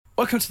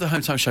Welcome to the Home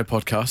Time Show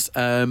podcast.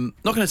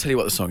 Not going to tell you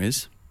what the song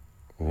is.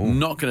 Ooh.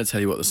 Not going to tell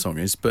you what the song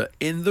is, but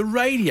in the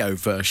radio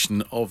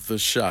version of the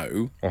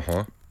show,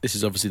 this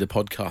is obviously the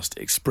Podcast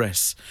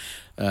Express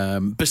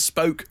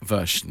bespoke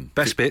version.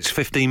 Best bits,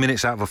 15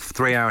 minutes out of a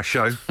 3-hour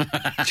show.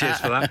 Cheers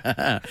for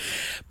that.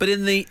 But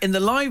in the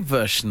live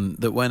version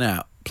that went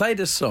out, played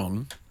a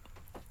song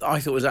that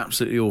I thought was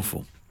absolutely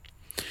awful.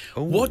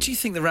 Ooh. What do you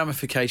think the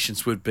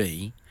ramifications would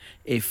be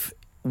if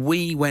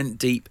we went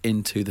deep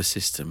into the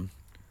system?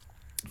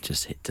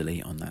 Just hit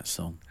delete on that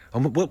song.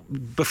 Well,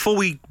 before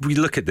we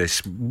look at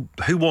this,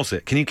 who was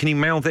it? Can you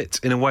mouth it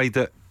in a way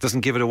that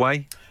doesn't give it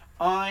away?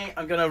 I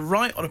am going to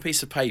write on a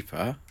piece of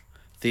paper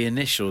the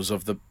initials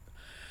of the band.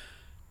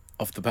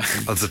 Of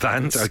the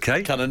band,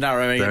 okay. Kind of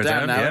narrowing it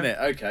down now, isn't it?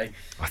 Okay.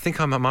 I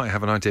think I might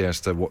have an idea as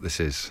to what this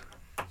is.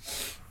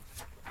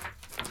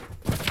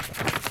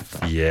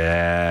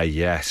 Yeah,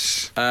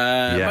 yes.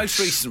 Yes. Most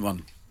recent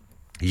one.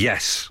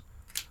 Yes.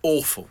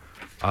 Awful.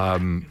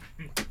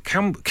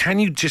 Can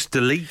you just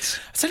delete?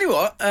 I tell you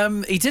what,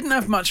 he didn't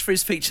have much for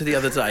his feature the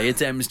other day,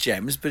 Adem's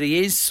Gems, but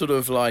he is sort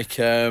of like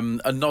a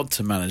nod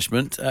to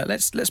management.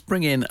 Let's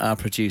bring in our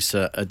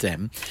producer,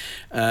 Adem.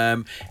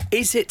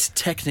 Is it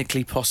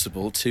technically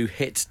possible to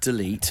hit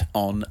delete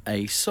on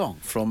a song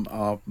from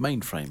our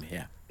mainframe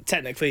here?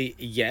 Technically,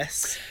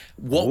 yes.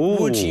 What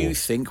would you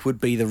think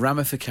would be the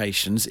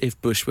ramifications if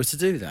Bush were to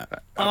do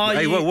that? Whoa.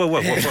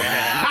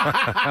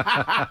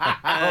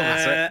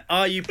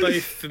 Are you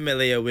both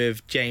familiar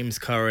with James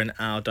Curran,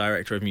 our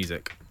director of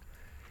music?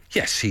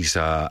 Yes, he's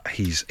a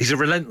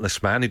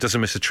relentless man who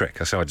doesn't miss a trick.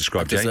 That's how I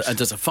describe James. And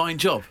does a fine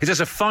job. He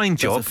does a fine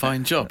job.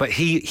 But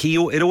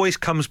it always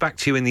comes back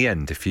to you in the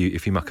end if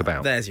you muck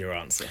about. There's your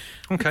answer.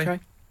 Okay.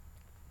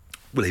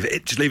 We'll leave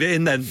it. Just leave it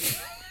in then.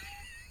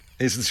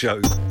 Here's the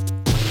show.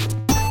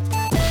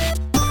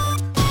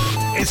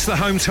 It's the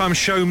Home Time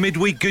Show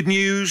midweek good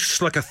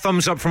news, like a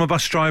thumbs up from a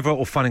bus driver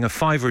or finding a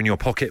fiver in your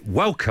pocket.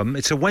 Welcome.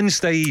 It's a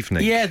Wednesday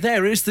evening. Yeah,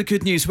 there is the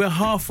good news. We're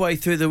halfway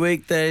through the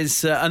week.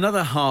 There's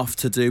another half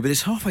to do, but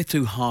it's halfway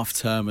through half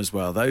term as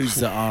well. Those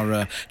that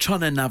are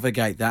trying to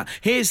navigate that.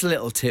 Here's a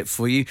little tip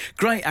for you.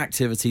 Great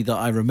activity that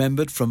I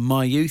remembered from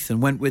my youth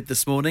and went with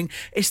this morning.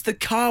 It's the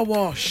car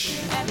wash.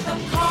 At the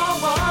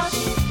car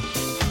wash.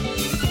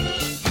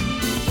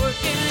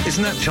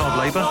 Isn't that child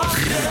labour?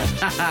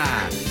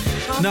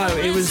 No,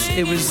 it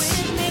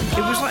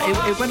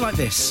went like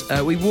this.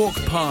 We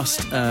walked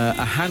past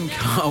a hand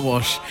car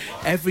wash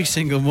every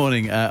single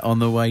morning on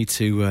the way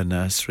to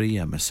nursery.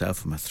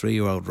 Myself and my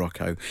 3-year-old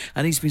Rocco,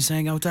 and he's been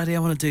saying, "Oh, Daddy, I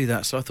want to do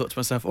that." So I thought to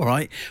myself, "All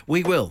right,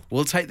 we will.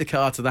 We'll take the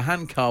car to the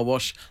hand car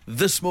wash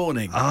this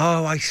morning."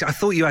 Oh, I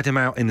thought you had him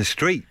out in the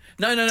street.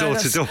 No. Door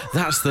to door.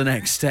 That's the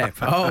next step.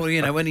 Oh,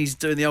 when he's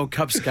doing the old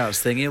Cub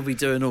Scouts thing, he'll be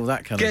doing all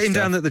that kind of stuff. Get him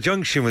down at the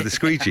junction with the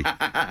squeegee.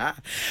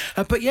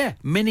 But yeah,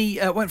 Mini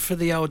went for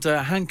the old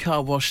hand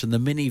car wash and the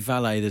Mini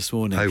valet this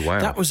morning. Oh, wow.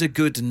 That was a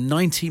good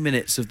 90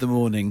 minutes of the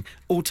morning,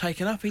 all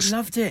taken up. He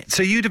loved it.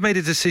 So you'd have made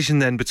a decision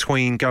then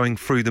between going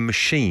through the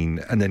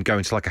machine and then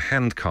going to like a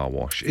hand car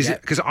wash. Is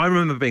it? Because I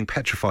remember being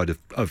petrified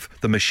of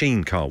the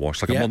machine car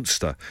wash, like a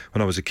monster,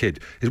 when I was a kid.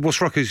 What's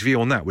Rocco's view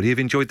on that? Would he have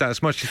enjoyed that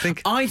as much, do you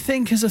think? I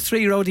think as a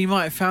 3-year-old, he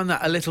might have found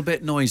that a little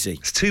bit noisy.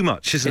 It's too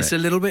much, isn't it? It's a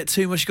little bit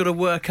too much. You've got to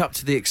work up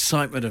to the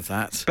excitement of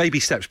that. Baby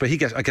steps, but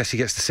I guess he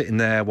gets to sit in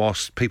there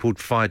whilst people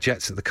fire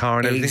jets at the car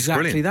and everything.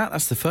 Exactly brilliant.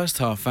 That's the first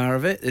half hour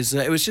of it.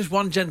 It was just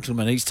one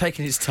gentleman. He's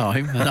taking his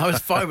time, and I was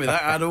fine with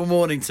that. I had all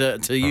morning to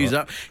use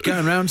up,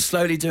 going around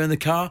slowly doing the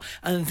car,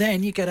 and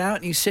then you get out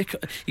and you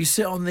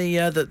sit on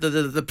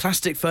the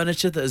plastic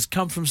furniture that has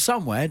come from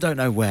somewhere, don't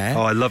know where.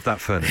 Oh, I love that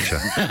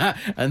furniture.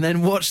 And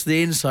then watch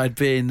the inside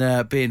being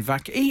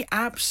vacuumed. He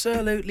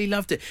absolutely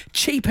loved it.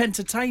 Cheap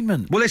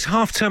entertainment. Well, it's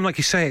half term, like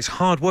you say. It's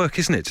hard work,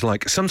 isn't it?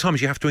 Like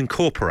sometimes you have to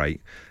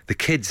incorporate the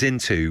kids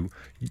into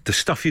the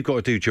stuff you've got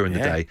to do during the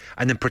day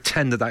and then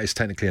pretend that is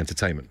technically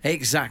entertainment.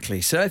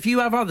 Exactly. So if you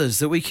have others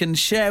that we can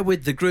share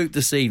with the group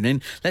this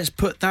evening, let's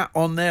put that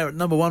on there at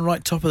number 1,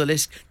 right top of the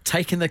list,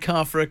 taking the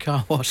car for a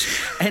car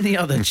wash. Any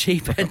other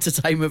cheap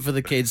entertainment for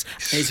the kids?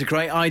 It's a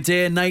great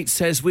idea. Nate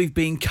says we've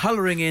been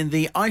colouring in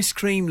the ice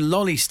cream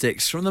lolly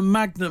sticks from the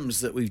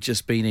Magnums that we've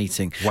just been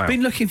eating. Wow.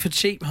 Been looking for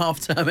cheap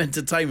half-term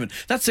entertainment.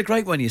 That's a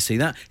great one, you see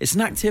that. It's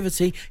an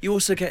activity. You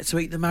also get to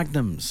eat the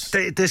Magnums.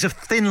 There's a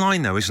thin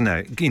line, though, isn't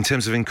there, in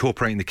terms of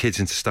incorporating the kids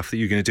into stuff that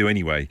you're going to do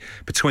anyway,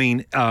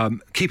 between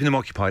keeping them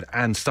occupied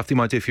and stuff that you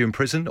might do if you're in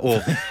prison,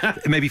 or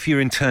maybe if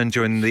you're interned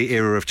during the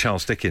era of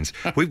Charles Dickens.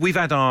 We've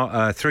had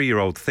our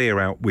 3-year-old Thea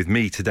out with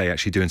me today,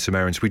 actually doing some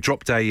errands. We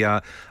dropped you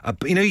can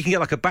get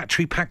like a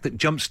battery pack that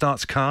jump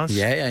starts cars.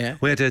 Yeah.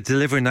 We had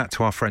delivering that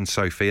to our friend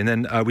Sophie, and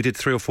then we did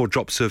 3 or 4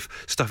 drops of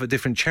stuff at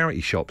different charity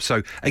shops.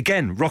 So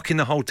again, rocking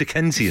the whole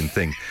Dickensian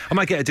thing. I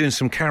might get her doing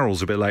some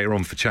carols a bit later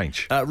on for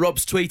change.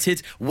 Rob's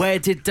tweeted, "Where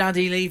did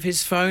Daddy leave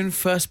his phone?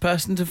 First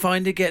person to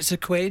find it gets a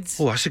quid."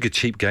 Oh, that's a good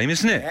cheap game,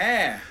 isn't it?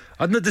 Yeah.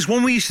 There's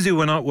one we used to do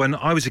when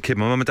I was a kid.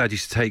 My mum and dad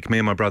used to take me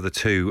and my brother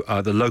to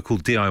the local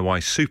DIY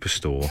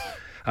superstore,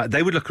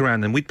 they would look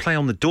around and we'd play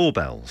on the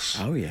doorbells.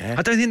 Oh, yeah.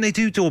 I don't think they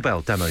do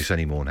doorbell demos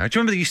anymore now. Do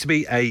you remember there used to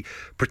be a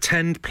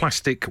pretend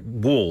plastic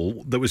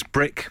wall that was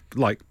brick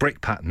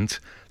patterned,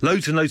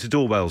 loads and loads of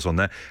doorbells on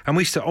there, and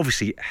we used to,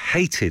 obviously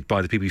hated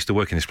by the people who used to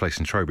work in this place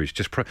in Trowbridge,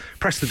 just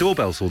press the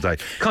doorbells all day.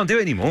 Can't do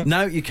it anymore.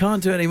 No, you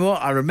can't do it anymore.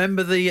 I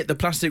remember the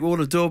plastic wall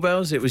of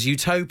doorbells. It was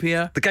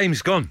Utopia. The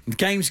game's gone. The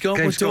game's gone.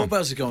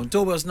 Doorbells are gone.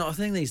 Doorbells not a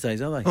thing these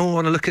days, are they? Oh, I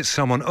want to look at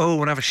someone. Oh, I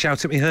want to have a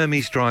shout at me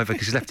Hermes driver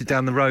because he left it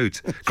down the road.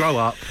 Grow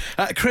up.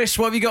 Chris,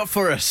 what have you got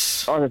for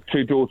us? I have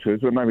 2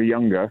 daughters. When they were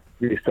younger,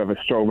 we used to have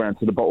a stroll round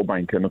to the bottle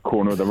bank in the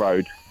corner of the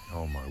road.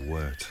 Oh, my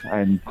word.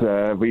 And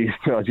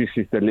I just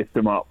used to lift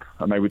them up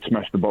and they would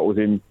smash the bottles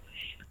in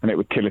and it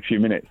would kill a few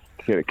minutes,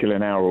 kill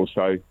an hour or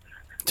so.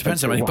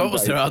 Depends how many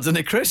bottles there are, doesn't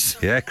it, Chris?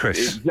 Yeah,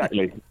 Chris.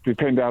 Exactly.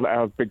 Depends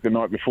how big the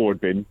night before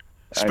had been.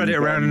 Spread it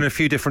around in a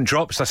few different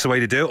drops, that's the way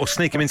to do it, or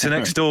sneak them into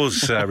next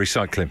door's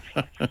recycling.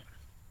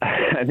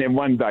 And then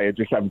one day I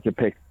just happened to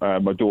pick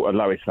my daughter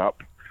Lois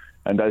up,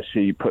 and as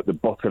she put the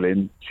bottle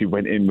in, she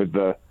went in with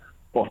the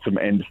bottom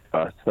end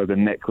first, so the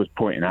neck was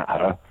pointing at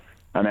her,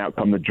 and out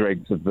come the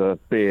dregs of the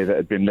beer that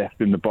had been left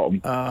in the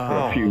bottom for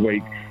a few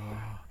weeks.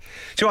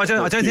 So I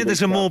don't think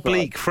there's a more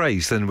bleak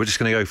phrase than we're just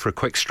going to go for a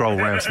quick stroll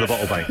round to the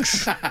bottle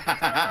banks.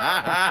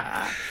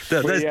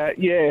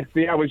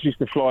 The hours used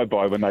to fly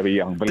by when they were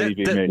young, believe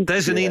you me.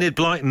 There's an Enid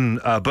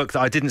Blyton book that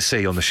I didn't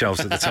see on the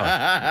shelves at the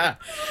time.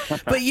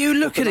 But you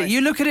look at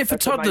it for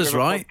toddlers,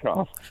 right?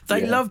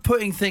 They Yeah. love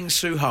putting things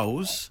through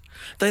holes.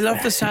 They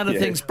love the sound of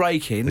things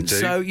breaking,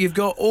 so you've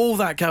got all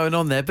that going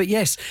on there. But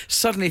yes,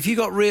 suddenly if you've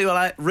got real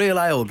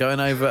ale going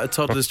over a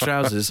toddler's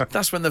trousers,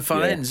 that's when the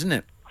fun ends, isn't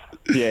it?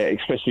 Yeah,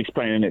 especially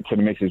explaining it to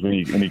the missus when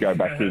you go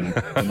back in.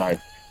 You know,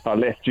 I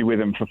left you with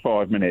them for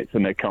 5 minutes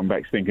and they come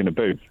back stinking of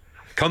booze.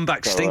 Come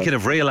back stinking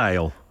of real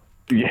ale.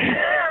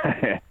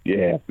 Yeah,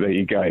 yeah, there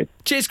you go.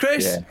 Cheers,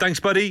 Chris. Yeah. Thanks,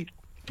 buddy.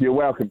 You're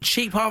welcome.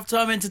 Cheap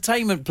half-time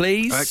entertainment,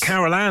 please.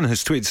 Carol Ann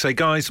has tweeted to say,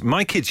 guys,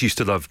 my kids used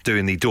to love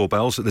doing the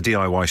doorbells at the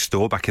DIY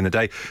store back in the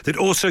day. They'd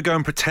also go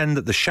and pretend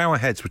that the shower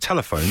heads were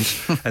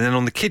telephones and then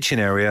on the kitchen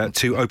area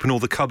to open all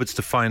the cupboards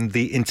to find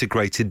the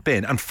integrated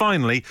bin. And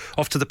finally,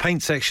 off to the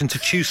paint section to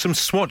choose some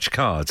swatch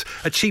cards.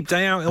 A cheap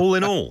day out all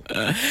in all.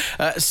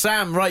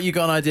 Sam, right, you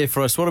got an idea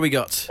for us. What do we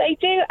got? They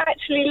do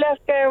actually love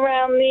going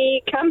around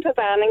the camper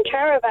van and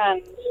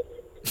caravans.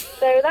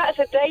 So that's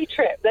a day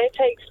trip. They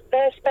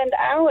spend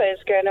hours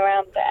going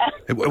around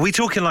there. Are we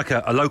talking like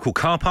a local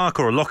car park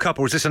or a lock-up,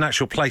 or is this an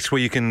actual place where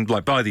you can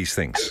buy these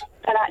things?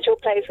 An actual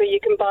place where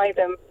you can buy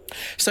them.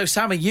 So,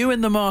 Sam, are you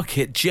in the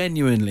market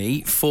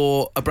genuinely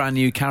for a brand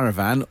new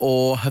caravan,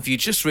 or have you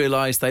just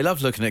realised they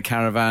love looking at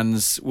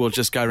caravans, we'll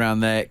just go around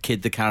there,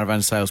 kid the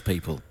caravan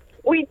salespeople?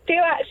 We do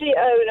actually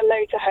own a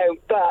motorhome,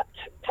 but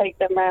take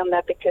them around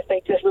there because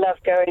they just love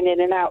going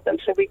in and out them.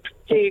 So we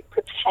do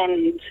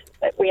pretend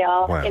that we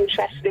are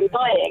interested in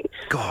buying.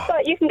 God.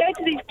 But you can go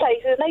to these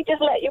places and they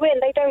just let you in.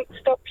 They don't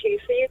stop you,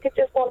 so you could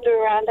just wander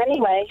around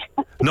anyway.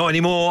 Not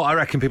anymore. I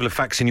reckon people are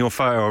faxing your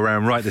photo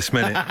around right this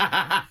minute.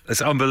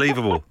 That's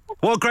unbelievable.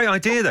 What a great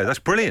idea, though. That's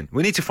brilliant.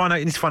 We need to find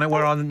out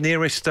where our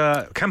nearest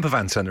camper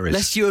van centre is.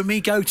 Let's you and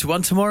me go to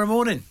one tomorrow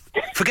morning.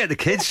 Forget the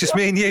kids, just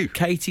me and you.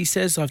 Katie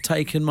says, I've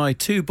taken my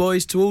 2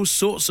 boys to all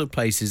sorts of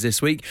places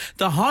this week.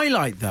 The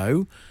highlight,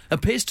 though,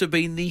 appears to have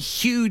been the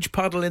huge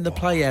puddle in the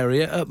play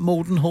area at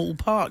Malden Hall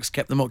Parks.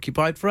 Kept them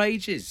occupied for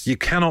ages. You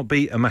cannot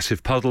beat a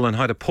massive puddle. And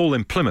hi to Paul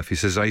in Plymouth, who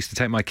says, I used to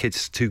take my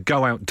kids to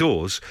go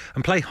outdoors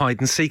and play hide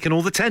and seek in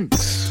all the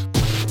tents.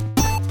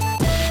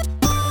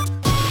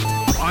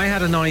 I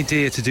had an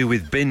idea to do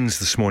with bins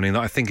this morning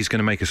that I think is going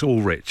to make us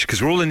all rich,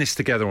 because we're all in this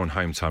together on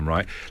Home Time,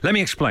 right? Let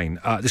me explain.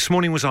 This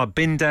morning was our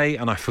bin day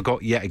and I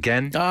forgot yet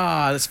again.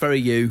 Ah, that's very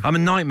you. I'm a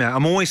nightmare.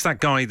 I'm always that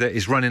guy that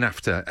is running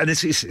after, and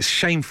it's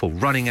shameful,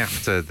 running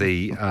after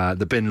the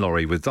bin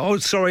lorry with, oh,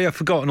 sorry, I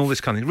forgot, and all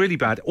this kind of thing. Really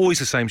bad. Always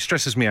the same.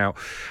 Stresses me out.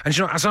 And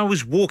you know, as I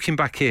was walking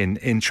back in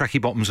tracky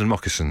bottoms and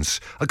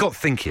moccasins, I got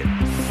thinking,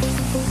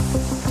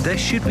 there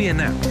should be an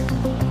app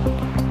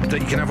that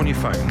you can have on your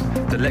phone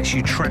that lets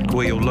you track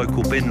where your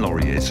local bin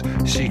lorry is,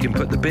 so you can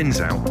put the bins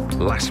out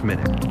last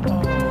minute.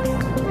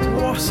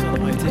 What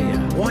an idea.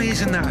 Why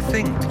isn't that a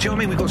thing? Do you know what I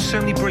mean? We've got so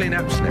many brilliant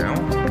apps now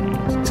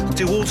to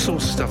do all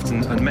sorts of stuff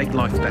and make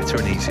life better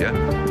and easier.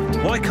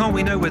 Why can't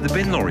we know where the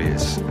bin lorry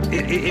is?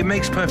 It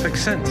makes perfect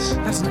sense.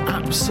 That's an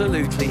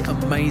absolutely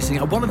amazing,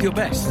 one of your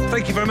best.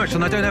 Thank you very much.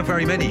 And I don't have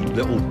very many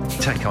little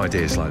tech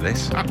ideas like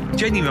this.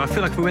 Genuinely, I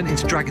feel like if we went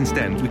into Dragon's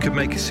Den, we could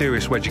make a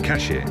serious wedge of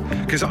cash here.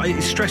 Because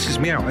it stresses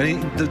me out.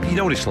 And you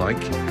know what it's like?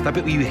 That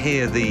bit where you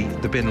hear the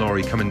bin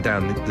lorry coming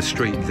down the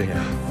street and you think,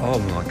 oh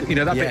my God. You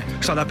know, that bit,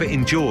 it's like that bit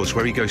in Jaws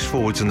where he goes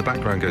forwards and the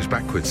background goes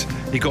backwards.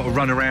 You've got to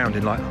run around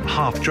in like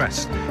half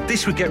dress.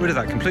 This would get rid of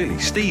that completely.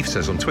 Steve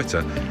says on Twitter,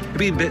 it'd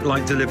be a bit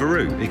like Deliveroo.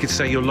 He could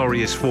say your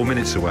lorry is 4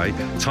 minutes away,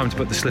 time to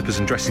put the slippers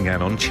and dressing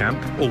gown on,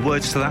 champ, or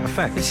words to that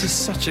effect. This is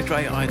such a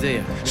great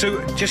idea.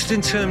 So just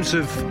in terms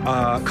of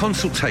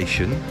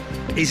consultation,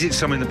 is it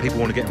something that people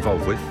want to get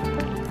involved with?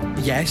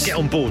 Yes. Get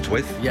on board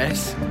with?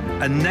 Yes.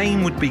 A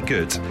name would be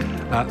good.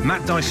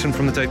 Matt Dyson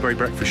from the Daybreak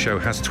Breakfast Show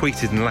has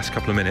tweeted in the last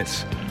couple of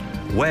minutes,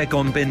 "Where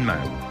gone bin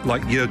man?"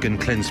 like Jurgen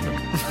Klinsmann.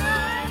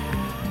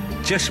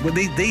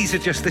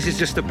 This is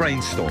just a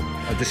brainstorm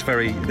at this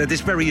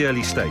very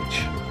early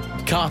stage.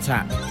 Car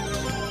tap.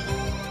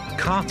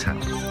 Car tap.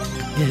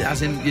 Yeah,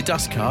 as in your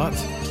dust cart.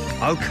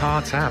 Oh,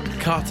 car tap.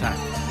 Car tap.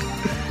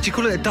 Do you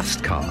call it a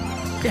dust cart?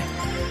 Yeah.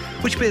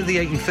 Which bit of the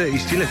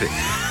 1830s do you live in?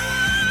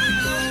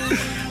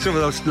 Some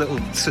of those little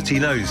sooty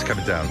nose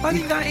coming down. I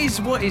think that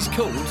is what it's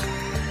called.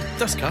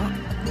 Dust cart.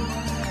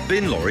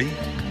 Bin lorry,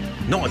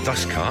 not a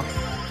dust cart.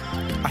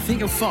 I think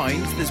you'll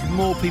find there's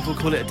more people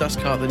call it a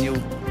dust cart than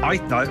you'll...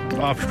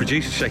 Our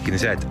producer's shaking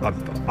his head. I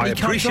He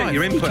can't appreciate drive.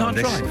 your input on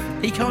this.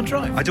 He can't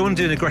drive. I don't want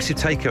to do an aggressive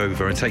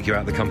takeover and take you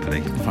out of the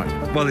company.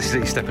 Fine. Well, this is it,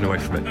 you're stepping away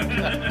from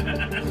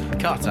it.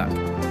 Car tap.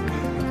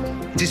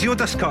 Does your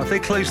dust cart, if they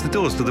close the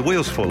doors, do the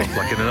wheels fall off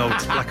like in an old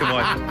black and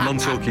white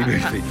non-talky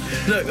movie?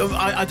 Look,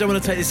 I don't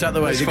want to take this out of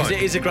the way It's because fine.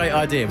 it is a great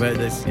idea, but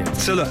there's... Yeah.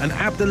 So look, an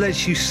app that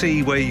lets you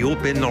see where your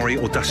bin lorry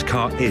or dust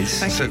cart is,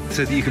 so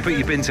that you can put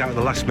your bins out at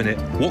the last minute.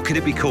 What could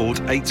it be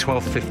called? 8,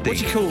 12, 15. What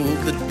do you call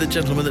the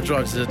gentleman that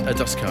drives a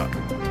dust cart?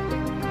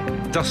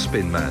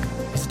 Dustbin man.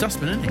 It's a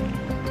dustman, isn't he?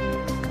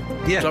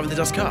 Yeah. Driving the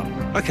dust cart.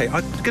 Okay,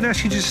 I'm going to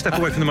ask you to just step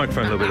away from the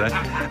microphone a little bit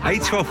there.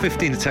 8, 12,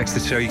 15 to text the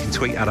show. You can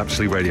tweet at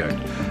Absolute Radio.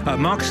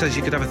 Mark says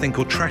you could have a thing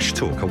called Trash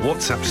Talk, a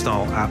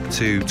WhatsApp-style app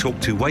to talk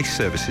to waste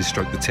services,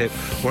 stroke the tip,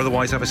 or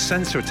otherwise have a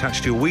sensor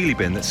attached to your wheelie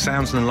bin that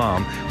sounds an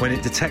alarm when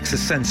it detects a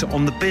sensor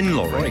on the bin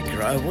lorry.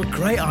 What a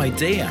great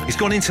idea. He's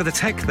gone into the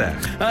tech there.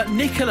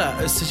 Nicola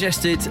has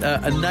suggested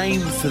a name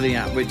for the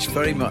app, which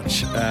very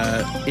much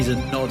is a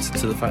nod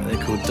to the fact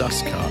they're called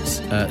dust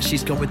carts.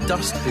 She's gone with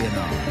dust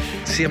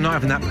espionage. See, I'm not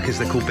having that because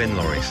they're called bin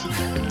lorries.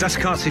 Dust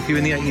carts if you're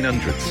in the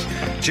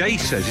 1800s. Jay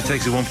says he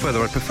takes it one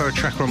further. I'd prefer a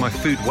tracker on my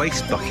food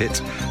waste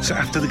bucket, so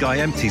after the guy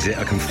empties it,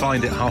 I can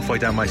find it halfway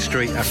down my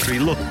street after he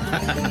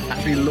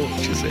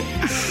launches it.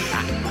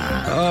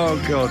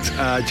 Oh, God.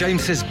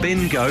 James says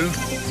bingo.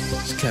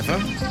 It's clever.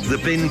 The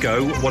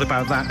bingo. What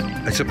about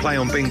that? It's a play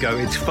on bingo.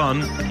 It's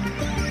fun.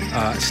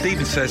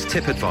 Stephen says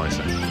tip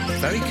advisor.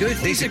 Very good.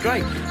 These are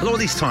great. A lot of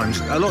the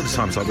times,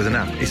 like with an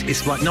app,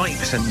 it's like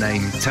 90%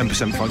 name,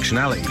 10%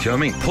 functionality. Do you know what I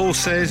mean? Paul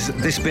says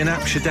this bin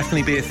app should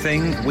definitely be a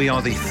thing. We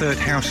are the third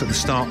house at the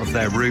start of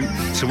their route,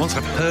 so once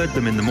I've heard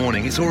them in the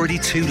morning, it's already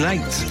too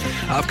late.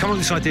 I've come up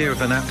with this idea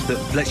of an app that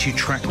lets you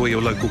track where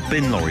your local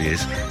bin lorry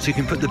is, so you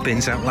can put the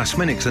bins out last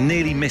minute, because I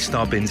nearly missed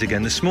our bins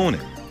again this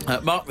morning.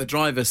 Mark the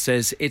driver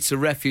says it's a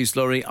refuse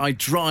lorry. I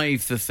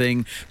drive the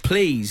thing.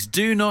 Please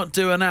do not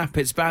do an app.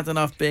 It's bad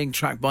enough being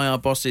tracked by our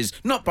bosses,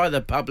 not by the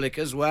public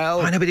as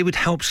well. I know, but it would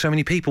help so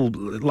many people,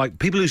 like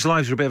people whose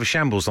lives are a bit of a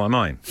shambles like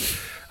mine.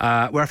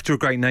 We're after a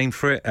great name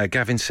for it.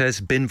 Gavin says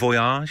bin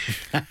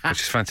voyage,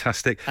 which is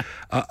fantastic.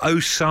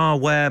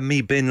 Osar me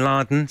bin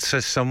Laden,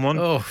 says someone.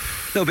 Oh. A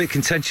little bit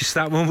contentious,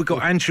 that one. We've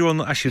got Andrew on,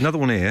 actually another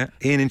one here.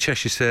 Ian in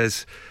Cheshire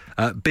says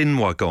bin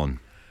wagon.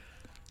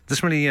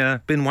 Doesn't really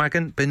bin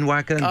wagon.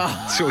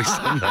 That's what he's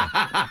done there.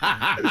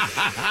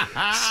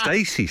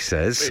 Stacey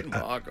says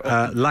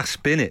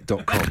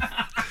lastbinit.com.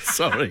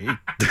 Sorry.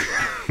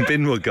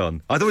 Bin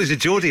wagon. I thought it was a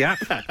Geordie app.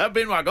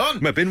 Bin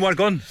wagon. Bin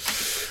wagon.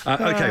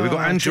 Okay, we've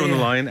got Andrew on the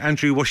line.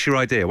 Andrew, what's your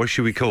idea? What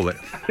should we call it?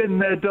 Been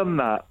there, done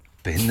that.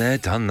 Been there,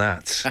 done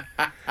that.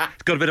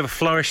 It's got a bit of a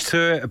flourish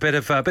to it, a bit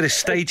of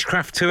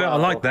stagecraft to it. I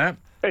like that.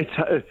 It's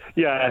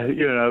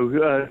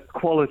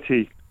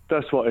quality.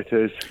 That's what it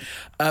is.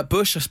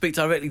 Bush, I speak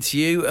directly to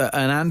you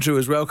and Andrew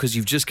as well, because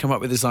you've just come up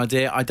with this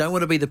idea. I don't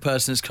want to be the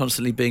person that's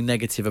constantly being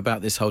negative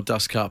about this whole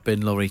dust cart,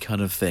 bin lorry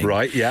kind of thing.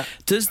 Right, yeah.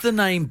 Does the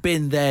name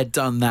been there,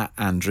 done that,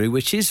 Andrew,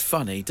 which is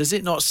funny, does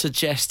it not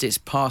suggest it's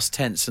past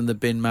tense and the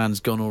bin man's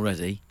gone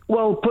already?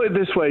 Well, put it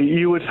this way,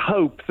 you would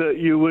hope that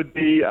you would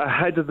be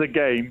ahead of the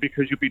game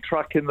because you'd be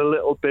tracking the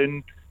little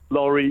bin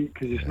lorry,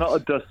 because it's not a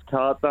dust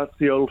cart, that's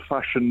the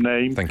old-fashioned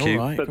name. Thank you.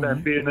 All right, But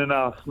then being an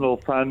Arsenal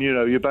fan,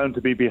 you're bound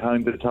to be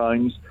behind the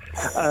times.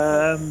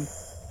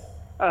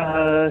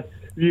 A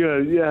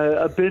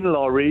bin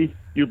lorry,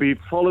 you'll be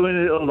following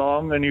it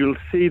along and you'll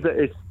see that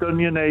it's done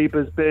your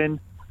neighbour's bin,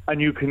 and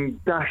you can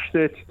dash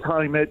it,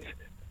 time it,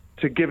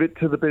 to give it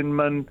to the bin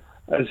man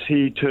as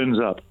he turns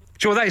up.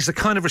 Sure, that is the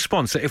kind of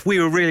response that if we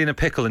were really in a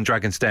pickle in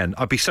Dragon's Den,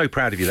 I'd be so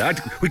proud of you.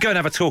 We'd go and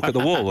have a talk at the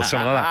wall or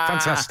something like that.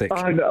 Fantastic.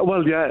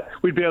 Well, yeah,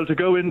 we'd be able to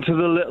go into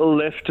the little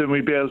lift and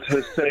we'd be able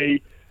to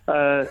say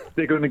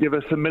they're going to give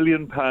us £1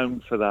 million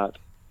for that.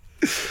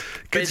 Good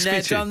Been to there,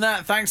 speak to you. done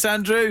that. Thanks,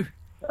 Andrew.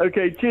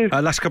 Okay, cheers.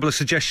 Last couple of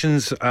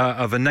suggestions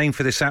of a name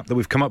for this app that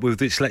we've come up with,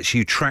 which lets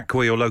you track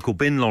where your local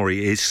bin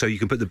lorry is, so you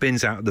can put the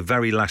bins out at the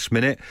very last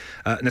minute.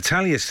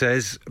 Natalia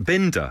says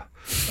Binder.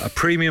 A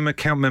premium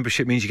account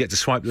membership means you get to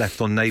swipe left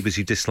on neighbours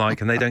you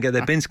dislike and they don't get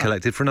their bins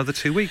collected for another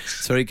 2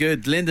 weeks. Very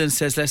good. Lyndon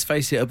says, let's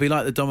face it, it'll be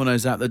like the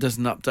Domino's app that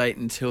doesn't update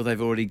until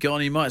they've already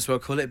gone. You might as well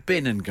call it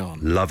bin and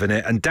gone. Loving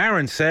it. And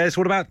Darren says,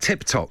 what about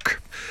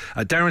TikTok?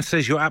 Darren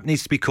says your app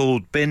needs to be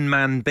called Bin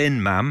Man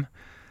Bin Mam.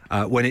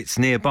 when it's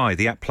nearby.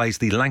 The app plays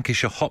the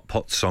Lancashire Hot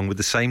Pot song with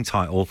the same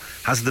title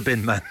as the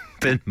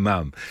bin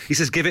mum. He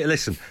says, give it a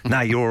listen.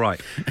 Nah, you're all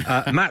right.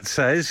 Matt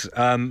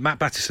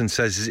Batterson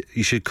says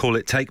you should call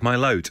it Take My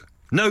Load.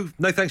 No,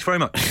 thanks very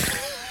much.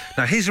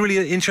 Now, here's a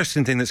really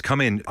interesting thing that's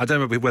come in. I don't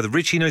know whether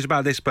Richie knows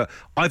about this, but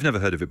I've never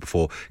heard of it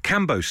before.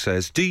 Cambo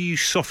says, do you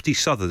softy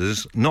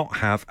Southerners not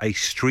have a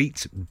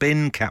street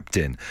bin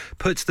captain?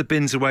 Puts the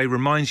bins away,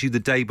 reminds you the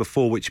day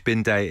before which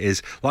bin day it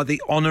is, like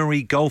the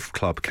honorary golf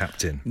club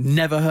captain.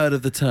 Never heard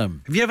of the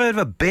term. Have you ever heard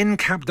of a bin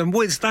captain?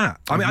 What is that?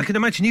 I mean, I can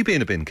imagine you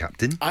being a bin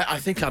captain. I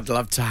think I'd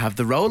love to have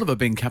the role of a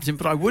bin captain,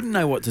 but I wouldn't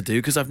know what to do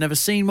because I've never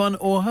seen one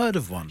or heard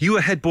of one. You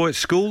were head boy at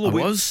school? I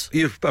was.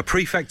 You're a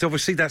prefect,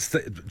 obviously. That's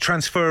the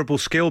transferable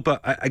skill, but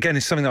again,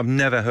 it's something I've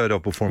never heard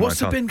of before in my time. What's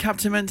the bin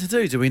captain meant to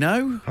do? Do we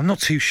know? I'm not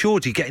too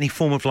sure. Do you get any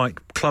form of,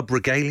 like, club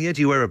regalia?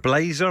 Do you wear a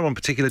blazer on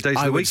particular days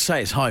of the week? I would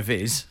say it's high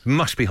vis.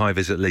 Must be high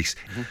vis at least.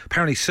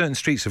 Apparently, certain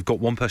streets have got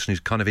one person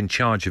who's kind of in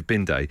charge of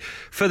bin day.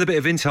 Further bit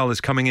of intel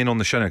is coming in on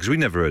the show now because we've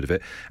never heard of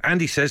it.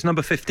 Andy says,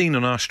 number 15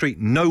 on our street,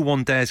 no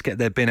one dares get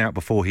their bin out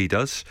before he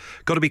does.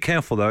 Got to be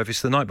careful, though. If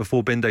it's the night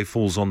before bin day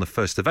falls on the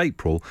 1st of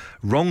April,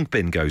 wrong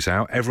bin goes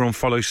out, everyone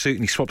follows suit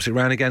and he swaps it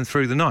around again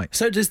through the night.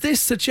 So does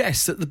this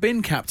suggest that the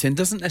bin captain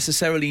doesn't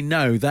necessarily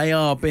know they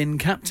are bin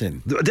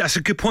captain? That's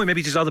a good point.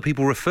 Maybe just other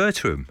people refer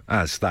to him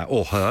as that,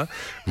 or her.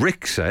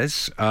 Rick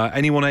says,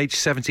 anyone aged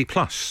 70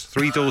 plus,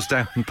 3 doors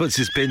down, puts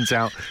his bins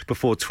out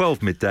before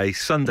 12 midday,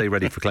 Sunday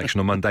ready for collection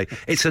on Monday.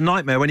 It's a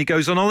nightmare when he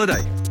goes on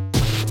holiday.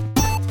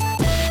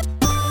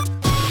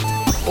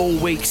 All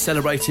week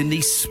celebrating the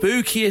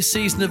spookiest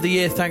season of the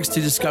year thanks to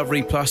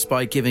Discovery Plus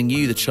by giving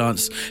you the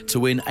chance to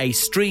win a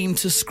Stream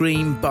to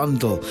Scream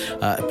bundle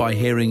by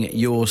hearing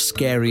your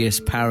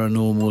scariest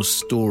paranormal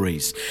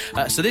stories.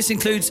 So this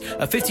includes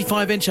a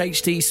 55-inch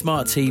HD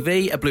smart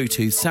TV, a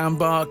Bluetooth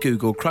soundbar,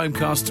 Google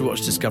Chromecast to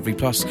watch Discovery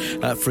Plus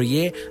for a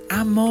year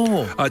and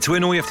more. To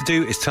win, all you have to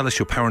do is tell us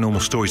your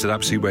paranormal stories at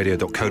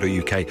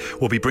absoluteradio.co.uk.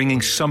 We'll be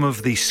bringing some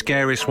of the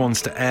scariest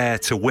ones to air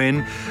to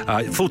win.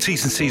 Full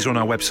T's and C's are on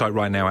our website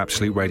right now,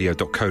 absoluteradio.co.uk.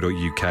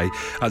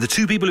 The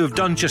two people who have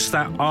done just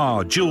that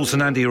are Jules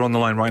and Andy are on the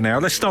line right now.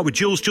 Let's start with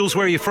Jules. Jules,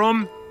 where are you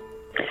from?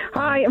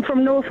 Hi, I'm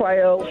from North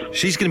Wales.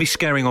 She's going to be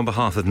scaring on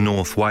behalf of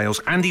North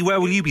Wales. Andy, where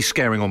will you be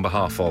scaring on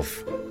behalf of?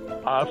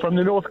 From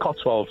the North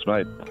Cotswolds,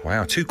 mate.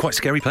 Wow, two quite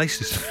scary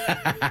places.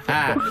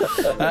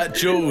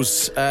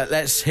 Jules,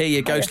 let's hear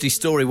your ghostly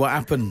story. What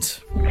happened?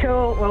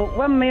 Cool. Well,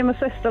 when me and my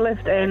sister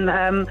lived in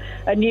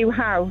a new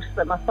house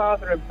that my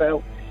father had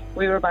built,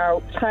 we were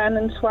about 10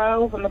 and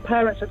 12, and my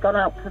parents had gone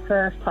out for the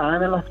first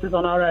time and left us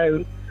on our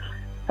own.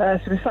 So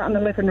we sat in the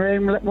living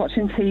room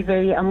watching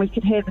TV, and we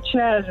could hear the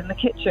chairs in the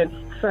kitchen.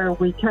 So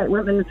we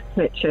went into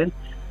the kitchen,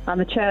 and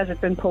the chairs had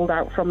been pulled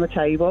out from the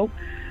table.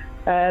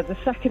 The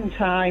second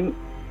time,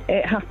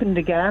 it happened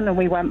again, and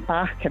we went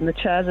back, and the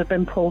chairs had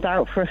been pulled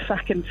out for a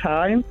second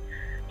time.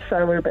 So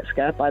we were a bit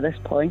scared by this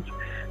point.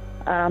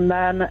 And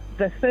then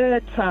the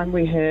third time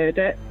we heard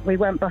it, we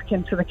went back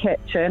into the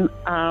kitchen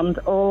and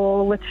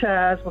all the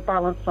chairs were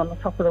balanced on the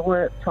top of the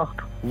worktop.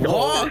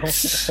 What?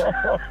 That's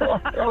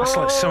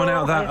like someone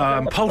out of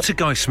that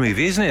Poltergeist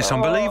movie, isn't it? It's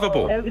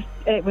unbelievable.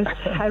 It was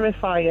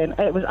terrifying.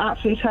 It was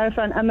absolutely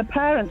terrifying. And the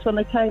parents, when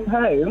they came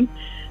home,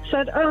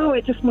 said, oh,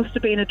 it just must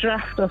have been a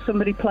draft or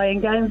somebody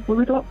playing games. But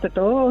we'd locked the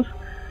doors.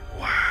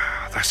 Wow.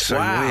 That's so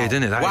weird,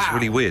 isn't it? That is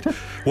really weird.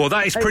 Well,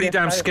 that is pretty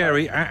damn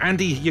scary.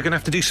 Andy, you're going to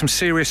have to do some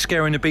serious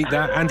scaring to beat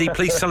that. Andy,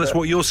 please tell us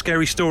what your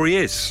scary story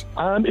is.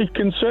 It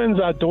concerns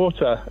our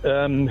daughter,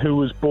 who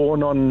was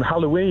born on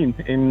Halloween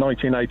in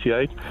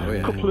 1988.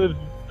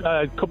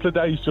 A couple of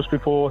days just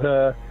before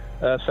her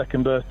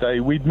second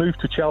birthday, we'd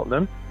moved to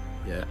Cheltenham,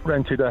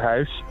 rented a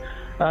house,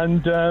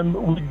 and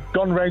we'd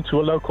gone round to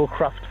a local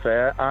craft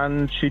fair,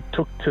 and she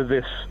took to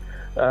this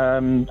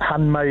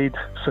handmade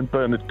St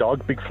Bernard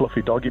dog, big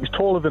fluffy dog. It was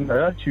taller than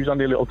her. She was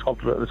only a little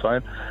toddler at the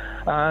time,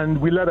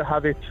 and we let her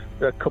have it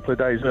a couple of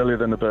days earlier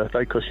than the birthday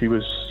because she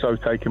was so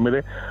taken with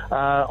it.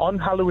 On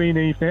Halloween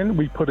evening,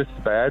 we put her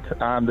to bed,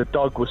 and the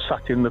dog was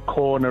sat in the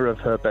corner of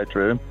her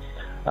bedroom,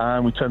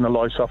 and we turned the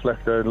lights off,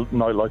 left the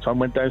night lights on,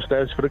 went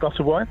downstairs for a glass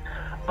of wine,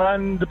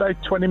 and about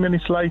 20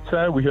 minutes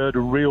later we heard a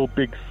real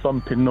big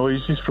thumping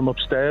noises from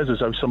upstairs, as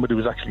though somebody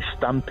was actually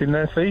stamping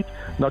their feet,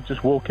 not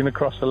just walking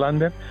across the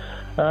landing.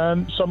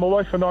 So my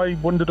wife and I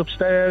wandered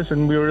upstairs,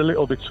 and we were a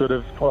little bit sort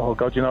of, oh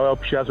God, I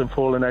hope she hasn't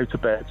fallen out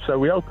of bed. So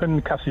we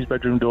opened Cassie's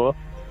bedroom door,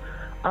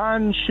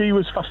 and she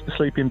was fast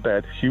asleep in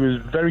bed. She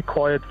was very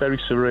quiet, very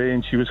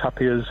serene. She was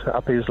happy as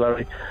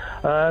Larry.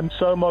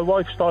 So my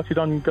wife started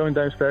on going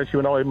downstairs. She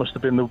went, oh, it must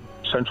have been the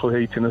central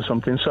heating or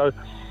something. So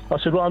I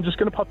said, well, I'm just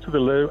going to pop to the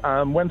loo.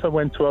 And when I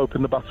went to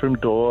open the bathroom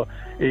door,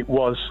 it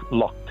was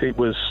locked. It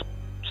was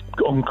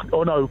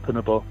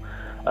unopenable.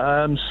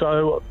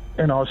 So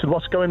I said,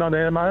 what's going on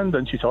here, man?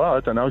 And she said, I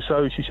don't know.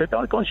 So she said,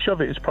 go and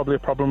shove it. It's probably a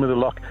problem with the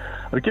lock.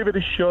 I give it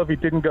a shove.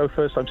 It didn't go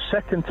first time.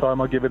 Second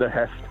time, I give it a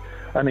heft.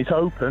 And it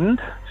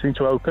seemed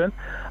to open.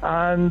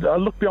 And I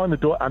looked behind the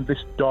door, and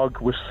this dog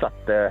was sat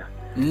there.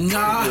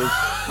 No.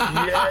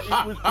 Yeah,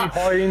 it was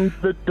behind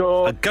the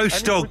door. A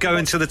ghost dog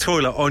going to the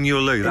toilet on your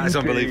loo. That is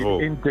unbelievable.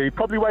 Indeed.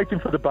 Probably waiting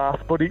for the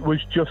bath, but it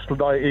was just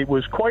like, it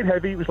was quite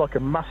heavy. It was like a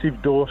massive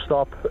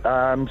doorstop.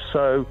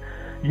 So,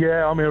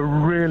 yeah, I mean, I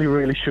really,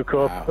 really shook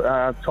up,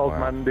 told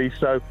Mandy.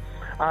 So,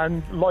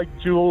 and like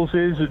Jules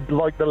is,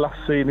 like the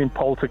last scene in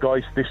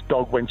Poltergeist, this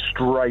dog went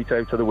straight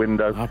out of the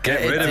window.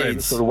 Get rid of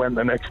it. Sort of went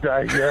the next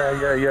day.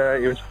 Yeah.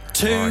 It was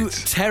Two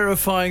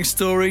terrifying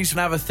stories. And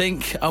have a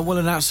think. I will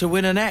announce a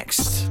winner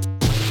next.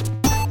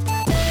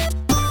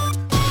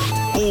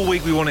 All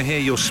week we want to hear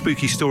your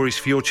spooky stories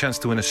for your chance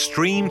to win a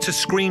Stream to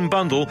Scream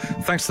bundle,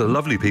 thanks to the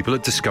lovely people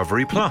at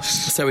Discovery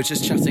Plus. So we're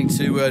just chatting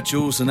to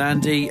Jules and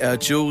Andy.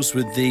 Jules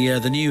with the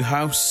new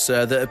house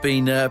that had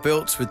been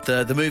built with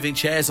the moving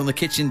chairs on the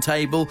kitchen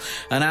table,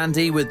 and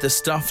Andy with the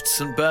stuffed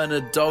St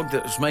Bernard dog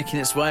that was making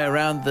its way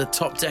around the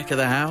top deck of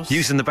the house.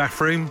 Using the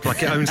bathroom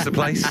like it owns the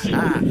place.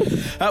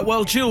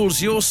 Well,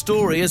 Jules, your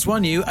story has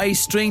won you a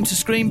Stream to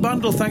Scream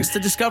bundle thanks to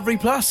Discovery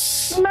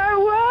Plus.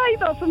 No way!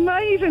 That's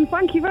amazing.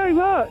 Thank you very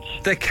much.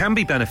 There can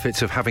be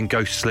benefits of having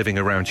ghosts living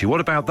around you. What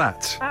about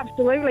that?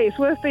 Absolutely. It's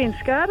worth being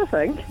scared, I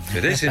think.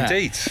 It is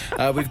indeed.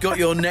 We've got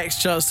your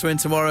next chance to win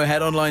tomorrow.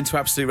 Head online to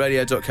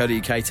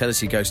absoluteradio.co.uk. Tell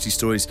us your ghosty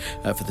stories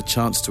for the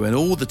chance to win.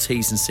 All the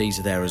T's and C's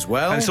are there as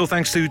well. And it's all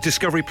thanks to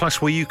Discovery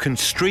Plus, where you can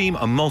stream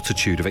a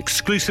multitude of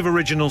exclusive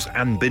originals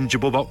and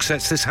bingeable box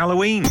sets this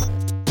Halloween.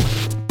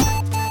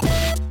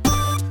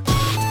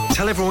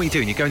 Tell everyone what you're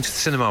doing. You're going to the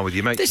cinema with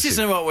your mates. This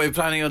isn't what we're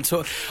planning on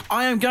talking.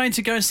 I am going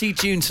to go and see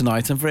Dune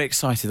tonight. I'm very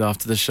excited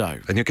after the show.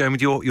 And you're going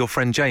with your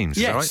friend James,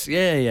 is that right?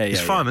 Yeah.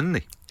 He's a fireman,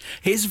 isn't he?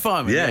 He's a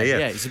fireman.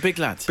 Yeah. He's a big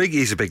lad.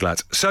 He's a big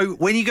lad. So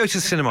when you go to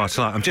the cinema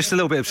tonight, I'm just a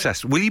little bit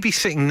obsessed. Will you be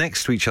sitting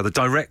next to each other,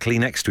 directly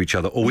next to each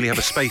other, or will you have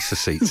a space of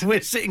seats?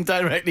 We're sitting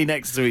directly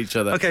next to each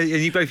other. Okay,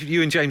 and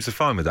you and James are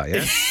fine with that,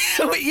 yeah?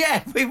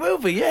 Yeah, we will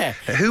be, yeah.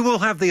 Who will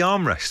have the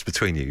armrest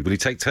between you? Will you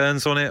take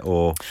turns on it,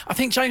 or...? I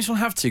think James will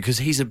have to, because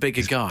he's a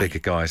bigger guy. Bigger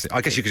guy.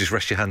 I guess you could just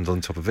rest your hand on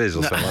top of his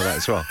or something like that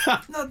as well.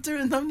 I'm not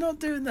doing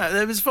that.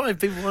 It was fine.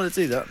 People want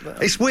to do that.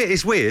 But... It's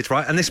weird,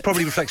 right? And this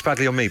probably reflects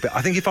badly on me, but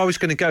I think if I was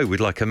going to go with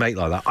like a mate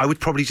like that, I would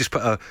probably just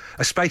put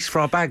a space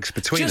for our bags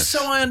between us. Just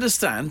so I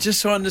understand.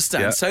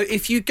 Yeah. So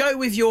if you go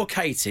with your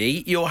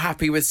Katie, you're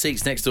happy with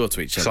seats next door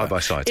to each other? Side by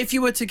side. If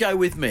you were to go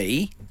with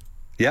me...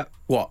 Yeah.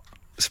 What?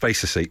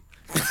 Space of seat.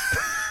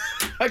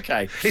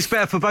 Okay. It's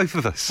better for both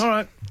of us. All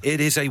right. It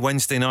is a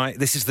Wednesday night.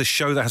 This is the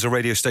show that has a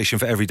radio station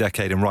for every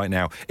decade, and right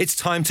now, it's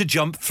time to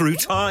jump through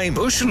time.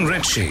 Bush and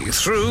Ritchie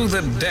through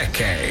the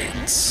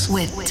decades.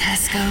 With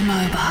Tesco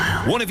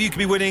Mobile. One of you could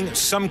be winning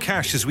some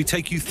cash as we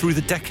take you through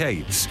the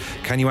decades.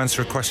 Can you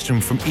answer a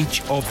question from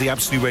each of the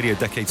Absolute Radio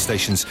decade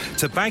stations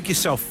to bag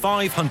yourself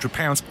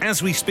 £500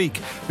 as we speak?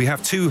 We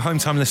have two home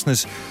time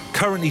listeners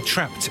currently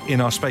trapped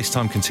in our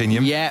space-time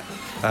continuum. Yeah.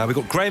 We've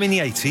got Graham in the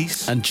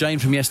 80s. And Jane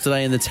from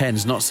yesterday in the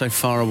 10s, not so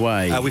far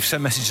away. We've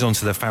sent messages on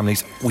to their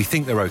families. We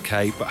think they're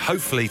okay, but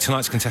hopefully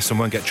tonight's contestant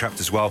won't get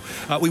trapped as well.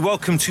 We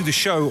welcome to the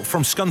show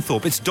from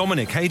Scunthorpe. It's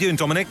Dominic. How you doing,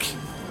 Dominic?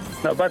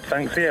 not bad,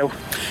 thanks. You?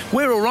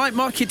 We're all right.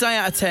 Mark your day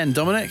out of 10,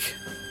 Dominic.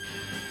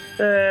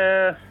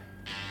 7.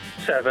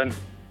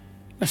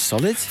 That's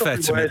solid. Fair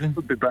to me.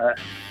 Would be better.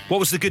 What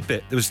was the good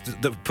bit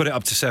that put it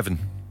up to 7?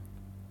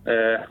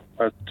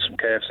 Some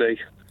KFC.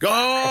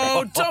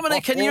 Oh,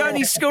 Dominic, and you're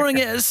only scoring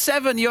it at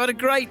 7. You had a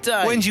great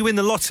day. When do you win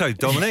the lotto,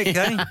 Dominic?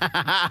 Eh? Who the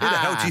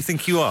hell do you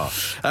think you are?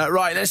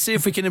 Right, let's see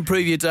if we can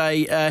improve your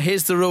day.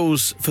 Here's the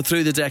rules for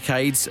Through the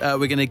Decades.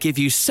 We're going to give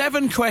you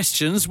 7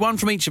 questions, one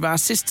from each of our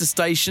sister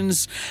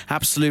stations,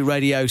 Absolute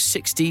Radio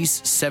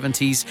 60s,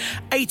 70s,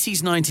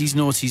 80s, 90s,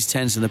 noughties,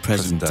 10s and the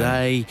present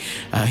day.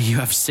 You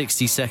have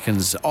 60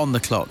 seconds on the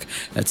clock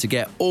to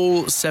get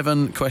all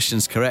 7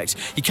 questions correct.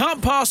 You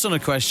can't pass on a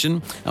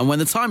question, and when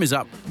the time is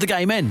up, the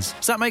game ends.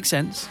 Does that make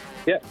sense?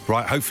 Yeah.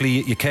 Right,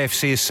 hopefully your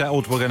KFC is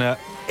settled. We're going to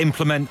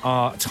implement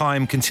our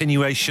time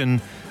continuation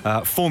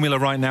formula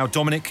right now.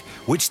 Dominic,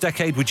 which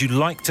decade would you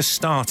like to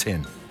start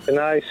in? Can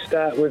I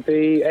start with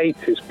the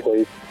 80s,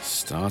 please?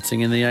 Starting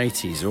in the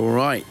 80s, all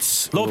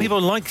right. A lot of people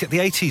like the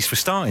 80s for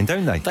starting,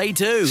 don't they? They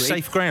do.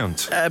 Safe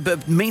ground.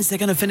 But means they're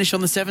going to finish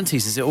on the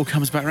 70s as it all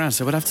comes back around,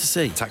 so we'll have to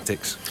see.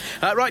 Tactics.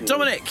 Right,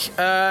 Dominic,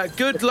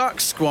 good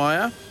luck,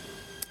 Squire.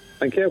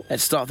 Thank you.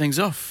 Let's start things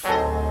off.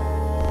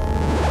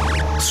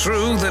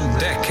 Through the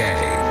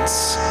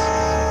decades.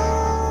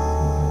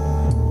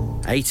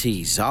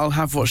 80s. I'll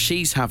have what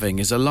she's having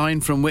is a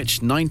line from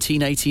which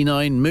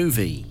 1989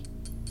 movie?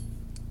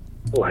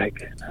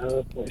 Like, I'll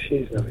have what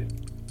she's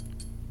having.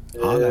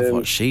 I'll have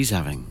what she's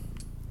having.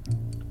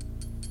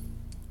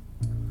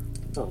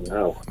 Oh,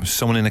 no.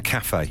 Someone in a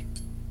cafe.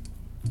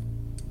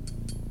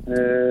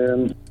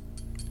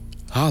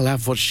 I'll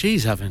have what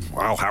she's having.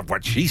 I'll have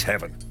what she's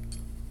having.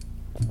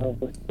 I'll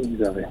have what she's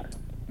having.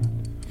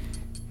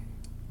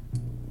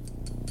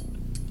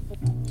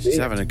 She's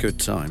having a good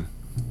time.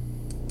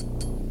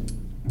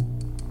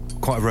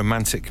 Quite a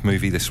romantic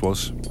movie this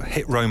was. A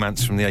hit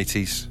romance from the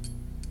 80s.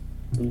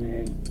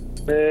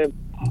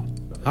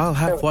 I'll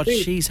have what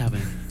she's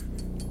having.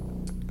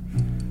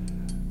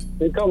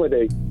 The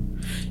comedy.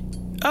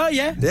 Oh,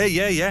 yeah.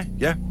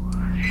 Yeah.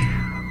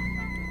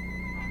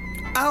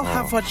 I'll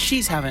have what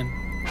she's having.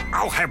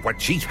 I'll have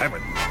what she's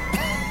having.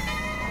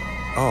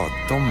 Oh,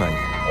 Dom,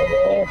 mate.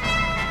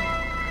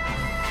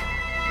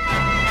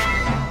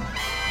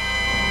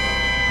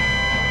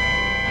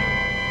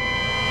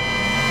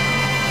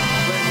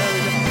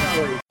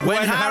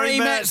 When Harry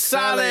Met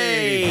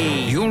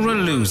Sally. You're a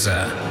loser,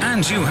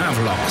 and you have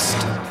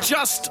lost.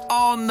 Just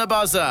on the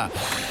buzzer.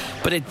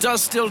 But it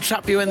does still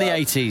trap you in the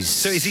 80s.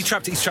 So is he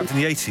trapped? He's trapped in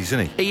the 80s,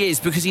 isn't he? He is,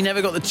 because he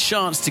never got the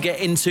chance to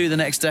get into the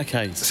next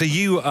decade. So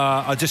you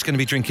are just going to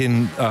be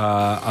drinking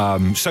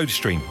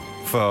SodaStream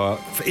for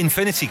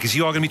infinity, because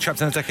you are going to be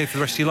trapped in a decade for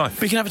the rest of your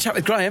life. We can have a chat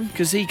with Graham,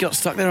 because he got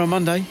stuck there on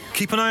Monday.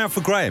 Keep an eye out for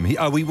Graham.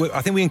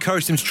 I think we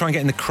encouraged him to try and get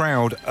in the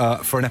crowd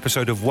for an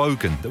episode of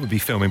Wogan that would be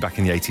filming back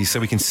in the 80s, so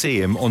we can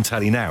see him on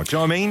telly now. Do you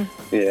know what I mean?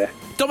 Yeah.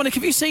 Dominic,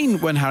 have you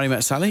seen When Harry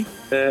Met Sally?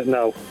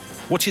 No.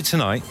 Watch it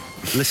tonight.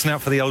 Listen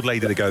out for the old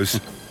lady that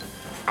goes,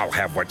 I'll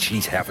have what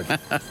she's having. All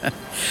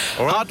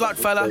right? Hard luck,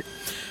 fella.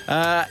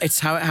 It's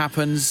how it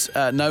happens.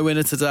 No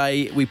winner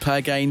today. We play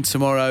again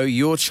tomorrow.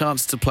 Your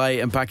chance to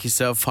play and back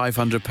yourself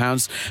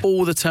 £500.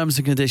 All the terms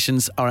and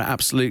conditions are at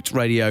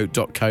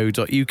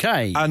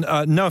absoluteradio.co.uk. And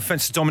no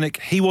offence to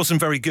Dominic, he wasn't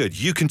very good.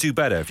 You can do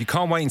better. If you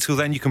can't wait until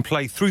then, you can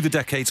play Through the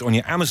Decades on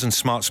your Amazon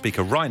smart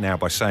speaker right now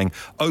by saying,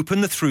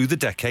 open the Through the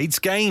Decades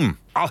game.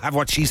 I'll have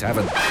what she's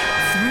having.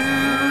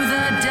 Through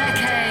the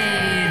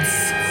decades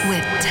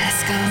with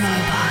Tesco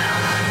Mobile.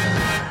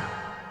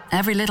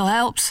 Every little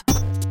helps.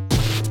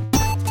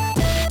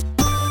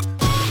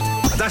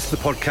 That's the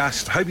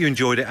podcast. Hope you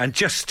enjoyed it. And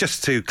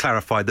just to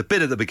clarify, the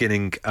bit at the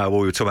beginning where we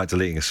were talking about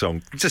deleting a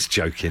song, just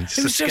joking.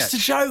 It was just a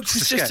joke. It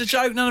was just a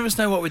joke. None of us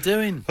know what we're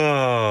doing.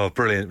 Oh,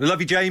 brilliant. We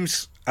love you,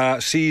 James.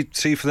 See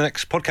you for the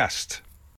next podcast.